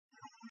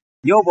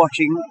You're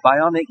watching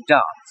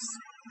BionicDance.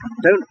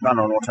 Don't run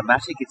on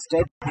automatic,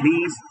 instead,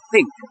 please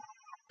think.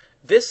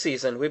 This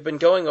season, we've been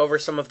going over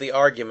some of the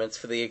arguments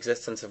for the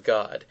existence of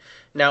God.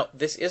 Now,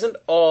 this isn't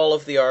all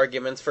of the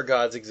arguments for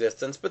God's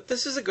existence, but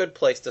this is a good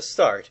place to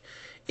start.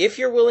 If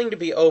you're willing to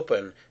be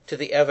open to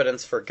the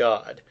evidence for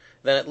God,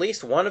 then at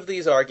least one of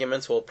these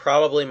arguments will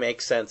probably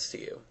make sense to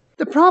you.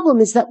 The problem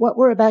is that what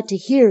we're about to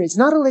hear is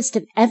not a list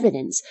of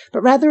evidence,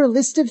 but rather a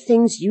list of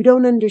things you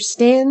don't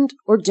understand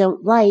or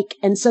don't like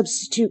and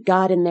substitute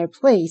God in their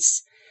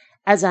place,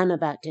 as I'm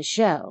about to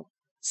show.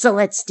 So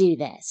let's do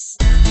this.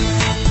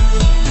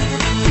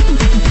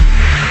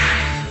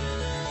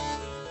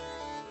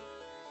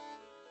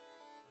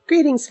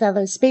 Greetings,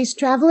 fellow space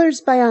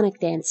travelers.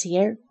 BionicDance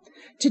here.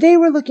 Today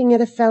we're looking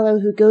at a fellow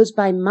who goes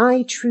by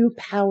My True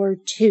Power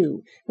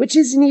 2, which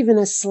isn't even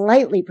a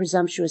slightly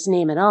presumptuous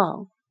name at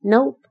all.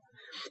 Nope.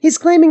 He's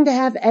claiming to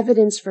have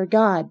evidence for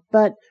God,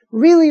 but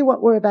really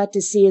what we're about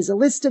to see is a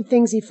list of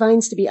things he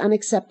finds to be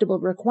unacceptable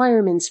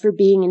requirements for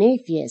being an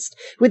atheist,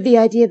 with the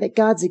idea that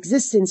God's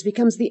existence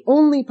becomes the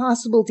only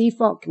possible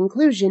default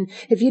conclusion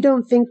if you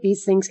don't think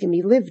these things can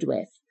be lived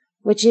with.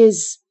 Which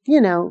is,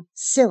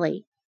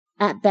 silly,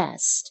 at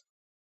best.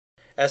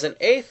 As an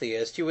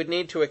atheist, you would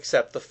need to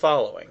accept the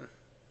following.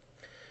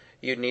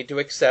 You'd need to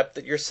accept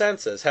that your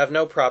senses have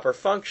no proper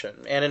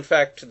function, and in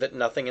fact that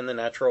nothing in the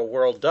natural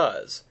world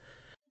does.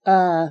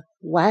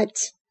 What?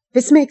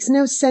 This makes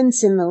no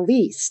sense in the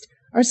least.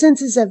 Our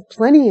senses have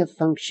plenty of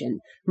function.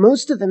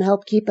 Most of them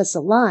help keep us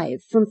alive,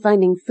 from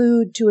finding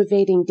food to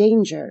evading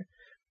danger.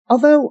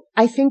 Although,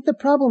 I think the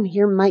problem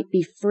here might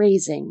be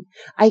phrasing.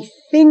 I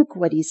think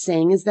what he's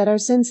saying is that our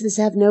senses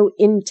have no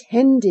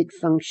intended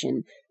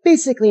function,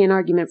 basically an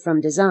argument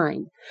from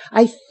design.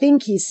 I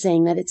think he's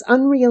saying that it's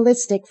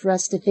unrealistic for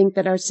us to think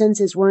that our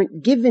senses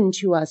weren't given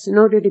to us in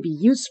order to be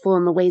useful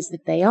in the ways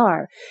that they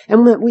are,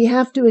 and that we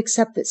have to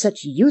accept that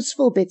such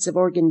useful bits of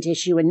organ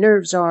tissue and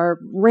nerves are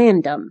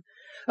random.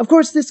 Of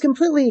course, this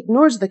completely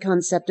ignores the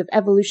concept of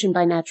evolution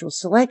by natural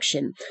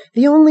selection.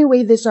 The only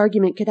way this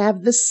argument could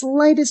have the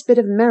slightest bit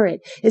of merit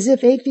is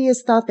if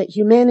atheists thought that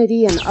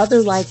humanity and other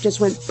life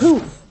just went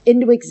poof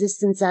into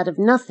existence out of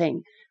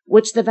nothing,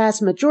 which the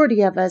vast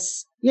majority of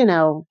us,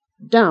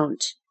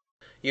 don't.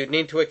 You'd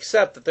need to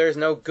accept that there's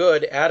no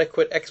good,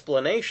 adequate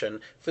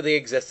explanation for the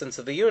existence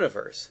of the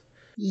universe.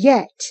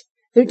 Yet,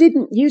 there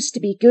didn't used to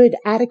be good,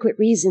 adequate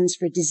reasons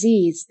for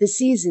disease, the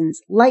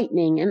seasons,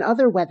 lightning, and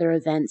other weather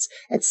events,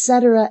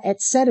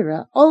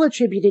 etc., all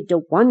attributed to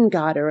one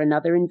god or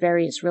another in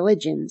various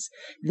religions.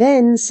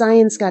 Then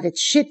science got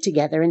its shit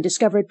together and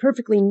discovered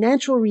perfectly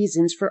natural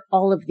reasons for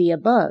all of the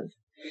above.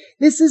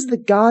 This is the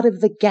God of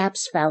the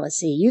gaps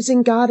fallacy,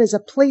 using God as a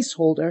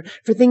placeholder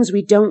for things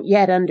we don't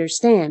yet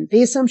understand,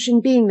 the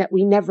assumption being that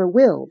we never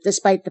will,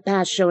 despite the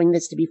past showing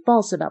this to be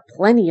false about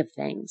plenty of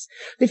things.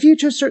 The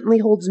future certainly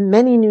holds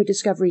many new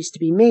discoveries to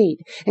be made,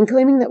 and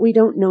claiming that we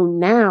don't know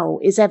now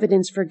is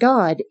evidence for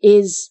God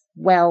is,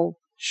 well,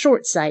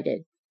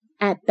 short-sighted,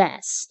 at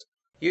best.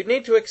 You'd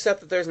need to accept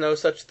that there's no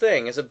such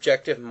thing as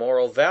objective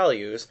moral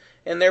values,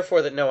 and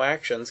therefore that no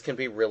actions can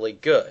be really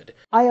good.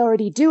 I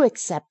already do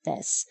accept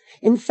this.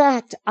 In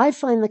fact, I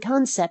find the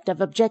concept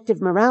of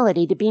objective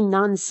morality to be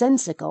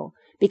nonsensical,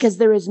 because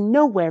there is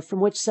nowhere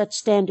from which such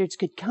standards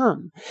could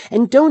come.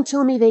 And don't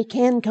tell me they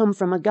can come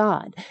from a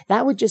God.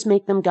 That would just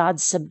make them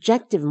God's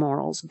subjective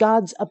morals,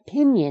 God's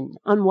opinion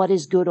on what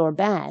is good or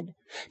bad.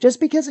 Just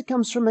because it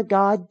comes from a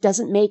God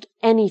doesn't make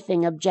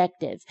anything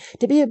objective.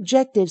 To be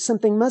objective,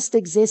 something must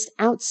exist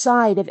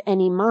outside of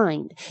any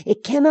mind.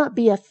 It cannot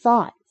be a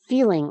thought,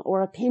 feeling,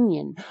 or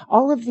opinion.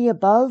 All of the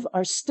above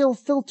are still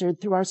filtered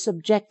through our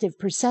subjective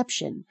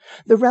perception.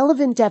 The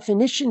relevant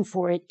definition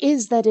for it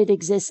is that it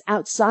exists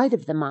outside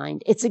of the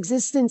mind. Its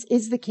existence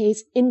is the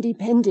case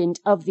independent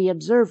of the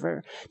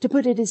observer. To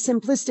put it as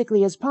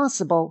simplistically as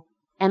possible,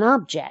 an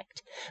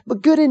object.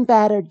 But good and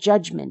bad are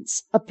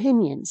judgments,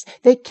 opinions.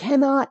 They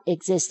cannot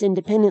exist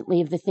independently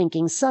of the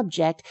thinking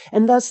subject,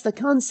 and thus the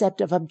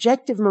concept of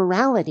objective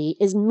morality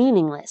is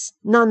meaningless,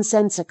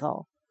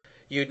 nonsensical.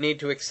 You'd need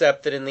to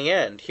accept that in the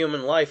end,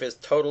 human life is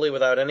totally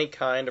without any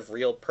kind of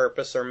real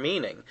purpose or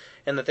meaning,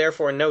 and that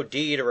therefore no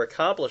deed or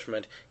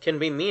accomplishment can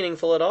be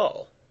meaningful at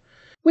all.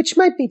 Which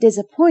might be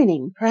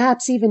disappointing,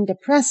 perhaps even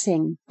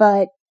depressing,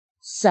 but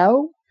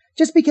so?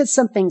 Just because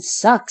something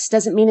sucks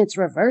doesn't mean its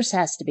reverse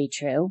has to be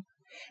true.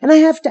 And I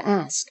have to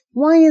ask,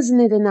 why isn't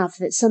it enough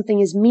that something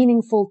is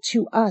meaningful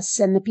to us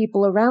and the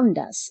people around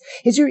us?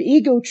 Is your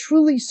ego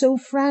truly so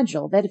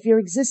fragile that if your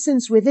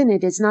existence within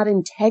it is not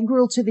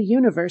integral to the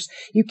universe,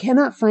 you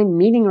cannot find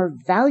meaning or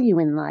value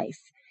in life?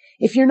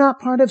 If you're not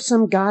part of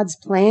some God's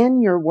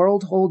plan, your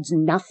world holds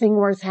nothing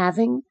worth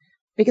having?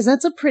 Because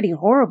that's a pretty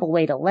horrible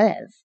way to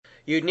live.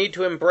 You'd need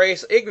to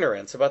embrace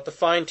ignorance about the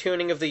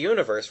fine-tuning of the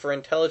universe for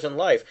intelligent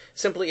life,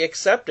 simply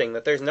accepting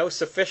that there's no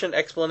sufficient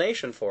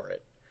explanation for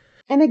it.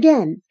 And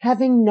again,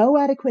 having no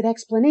adequate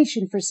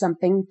explanation for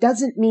something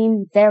doesn't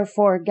mean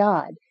therefore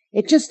God.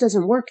 It just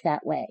doesn't work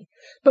that way.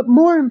 But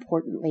more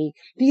importantly,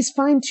 these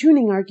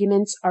fine-tuning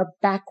arguments are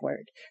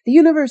backward. The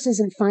universe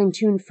isn't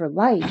fine-tuned for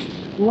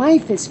life.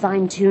 Life is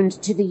fine-tuned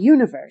to the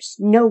universe,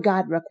 no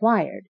God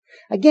required.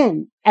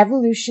 Again,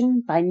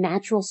 evolution by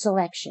natural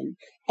selection.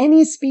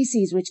 Any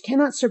species which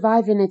cannot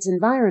survive in its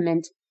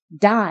environment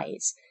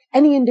dies.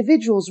 Any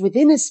individuals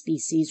within a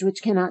species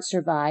which cannot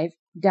survive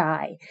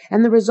die,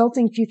 and the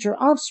resulting future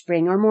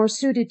offspring are more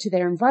suited to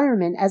their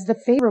environment as the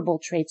favorable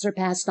traits are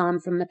passed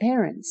on from the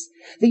parents.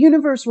 The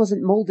universe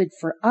wasn't molded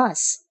for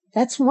us.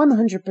 That's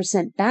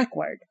 100%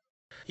 backward.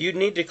 You'd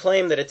need to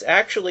claim that it's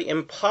actually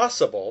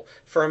impossible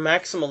for a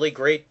maximally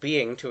great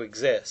being to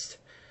exist.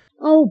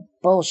 Oh,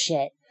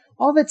 bullshit.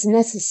 All that's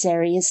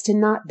necessary is to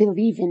not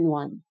believe in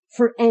one,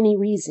 for any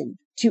reason,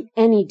 to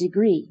any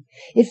degree.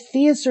 If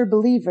theists are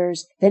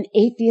believers, then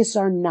atheists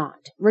are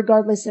not,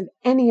 regardless of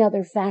any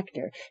other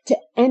factor, to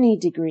any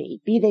degree,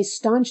 be they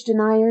staunch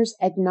deniers,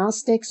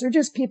 agnostics, or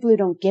just people who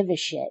don't give a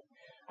shit.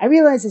 I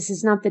realize this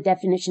is not the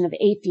definition of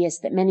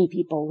atheist that many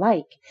people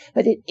like,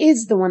 but it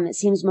is the one that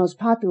seems most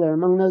popular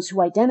among those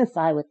who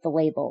identify with the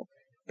label.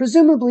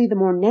 Presumably the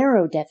more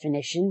narrow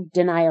definition,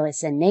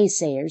 denialists and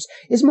naysayers,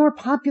 is more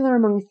popular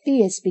among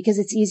theists because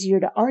it's easier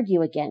to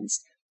argue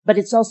against. But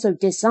it's also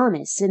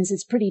dishonest, since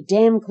it's pretty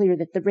damn clear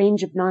that the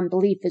range of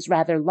non-belief is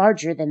rather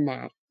larger than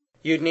that.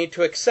 You'd need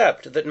to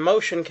accept that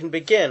motion can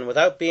begin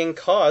without being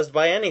caused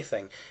by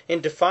anything, in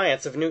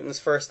defiance of Newton's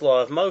first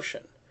law of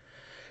motion.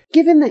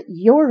 Given that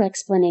your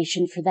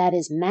explanation for that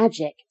is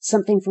magic,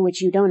 something for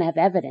which you don't have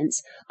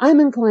evidence,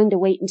 I'm inclined to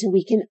wait until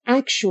we can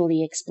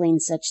actually explain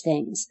such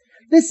things.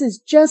 This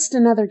is just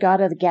another God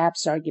of the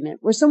Gaps argument,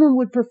 where someone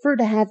would prefer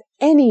to have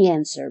any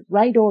answer,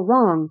 right or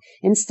wrong,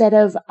 instead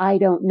of I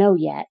don't know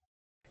yet.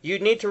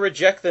 You'd need to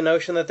reject the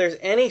notion that there's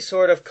any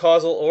sort of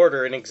causal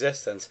order in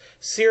existence,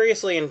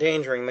 seriously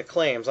endangering the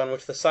claims on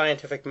which the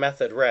scientific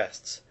method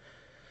rests.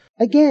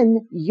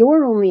 Again,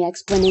 your only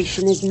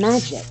explanation is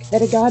magic,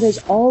 that a God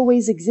has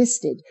always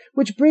existed,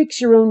 which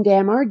breaks your own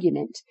damn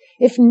argument.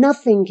 If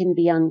nothing can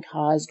be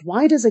uncaused,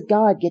 why does a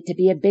God get to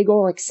be a big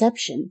ol'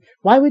 exception?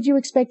 Why would you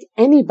expect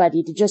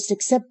anybody to just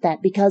accept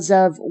that because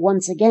of,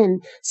 once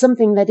again,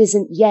 something that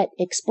isn't yet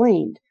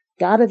explained?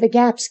 God of the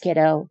Gaps,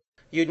 kiddo.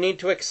 You'd need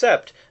to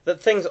accept that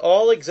things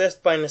all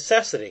exist by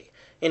necessity,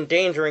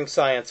 endangering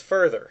science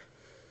further.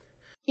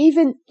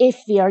 Even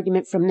if the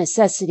argument from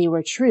necessity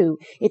were true,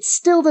 it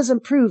still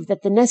doesn't prove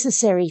that the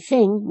necessary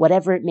thing,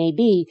 whatever it may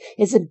be,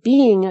 is a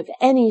being of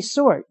any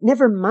sort,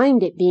 never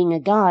mind it being a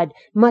god,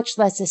 much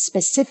less a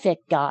specific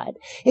god.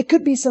 It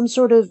could be some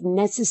sort of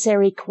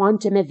necessary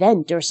quantum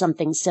event or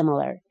something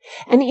similar.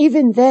 And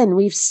even then,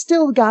 we've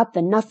still got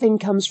the nothing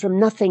comes from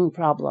nothing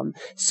problem.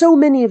 So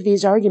many of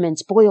these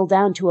arguments boil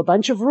down to a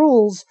bunch of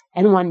rules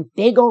and one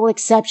big ol'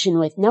 exception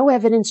with no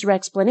evidence or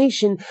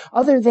explanation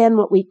other than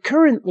what we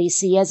currently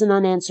see as an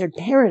unanswered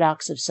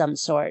paradox of some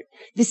sort.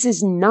 This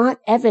is not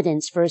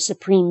evidence for a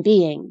supreme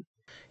being.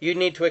 You'd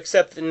need to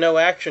accept that no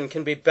action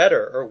can be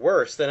better or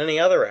worse than any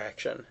other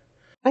action.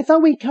 I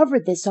thought we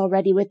covered this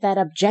already with that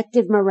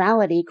objective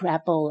morality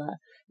crapola.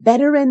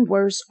 Better and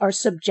worse are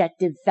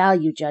subjective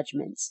value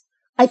judgments.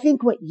 I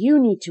think what you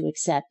need to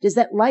accept is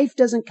that life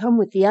doesn't come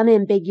with the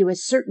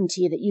unambiguous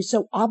certainty that you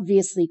so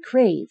obviously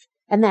crave,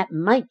 and that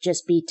might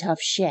just be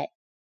tough shit.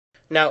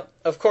 Now,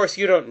 of course,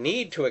 you don't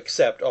need to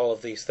accept all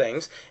of these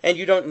things, and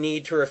you don't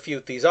need to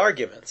refute these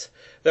arguments.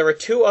 There are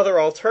two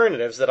other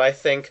alternatives that I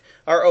think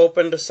are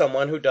open to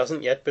someone who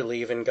doesn't yet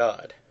believe in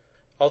God.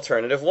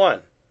 Alternative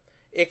 1.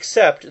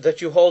 Accept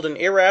that you hold an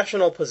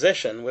irrational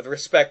position with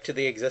respect to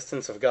the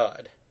existence of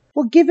God.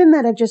 Well, given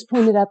that I've just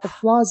pointed out the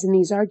flaws in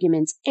these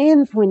arguments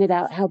and pointed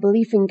out how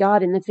belief in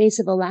God in the face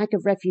of a lack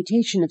of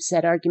refutation of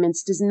said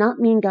arguments does not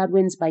mean God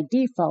wins by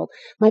default,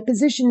 my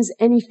position is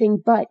anything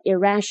but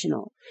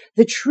irrational.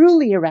 The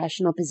truly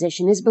irrational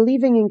position is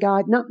believing in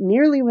God not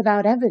merely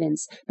without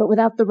evidence, but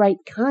without the right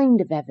kind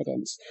of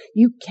evidence.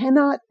 You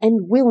cannot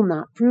and will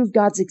not prove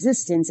God's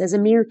existence as a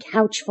mere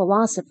couch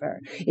philosopher.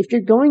 If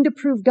you're going to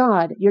prove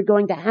God, you're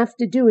going to have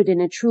to do it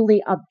in a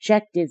truly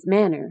objective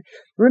manner.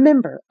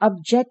 Remember,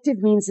 objective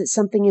means that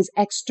something is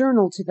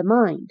external to the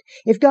mind.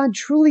 If God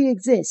truly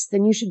exists,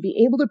 then you should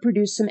be able to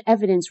produce some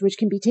evidence which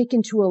can be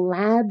taken to a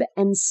lab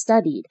and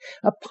studied.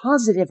 A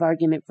positive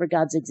argument for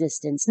God's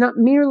existence, not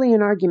merely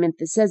an argument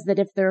that says that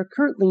if there are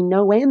currently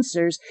no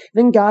answers,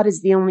 then God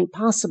is the only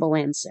possible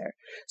answer.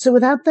 So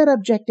without that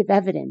objective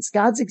evidence,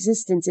 God's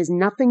existence is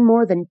nothing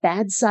more than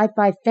bad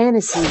sci-fi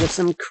fantasy with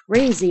some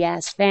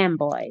crazy-ass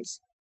fanboys.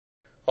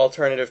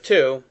 Alternative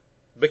 2.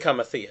 Become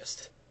a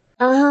theist.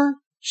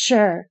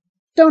 Sure.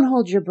 Don't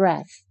hold your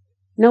breath.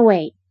 No,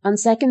 wait. On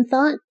second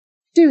thought,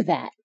 do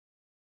that.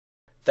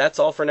 That's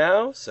all for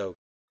now, so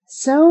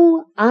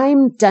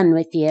I'm done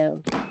with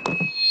you.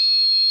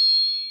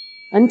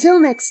 Until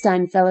next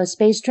time, fellow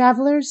space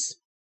travelers.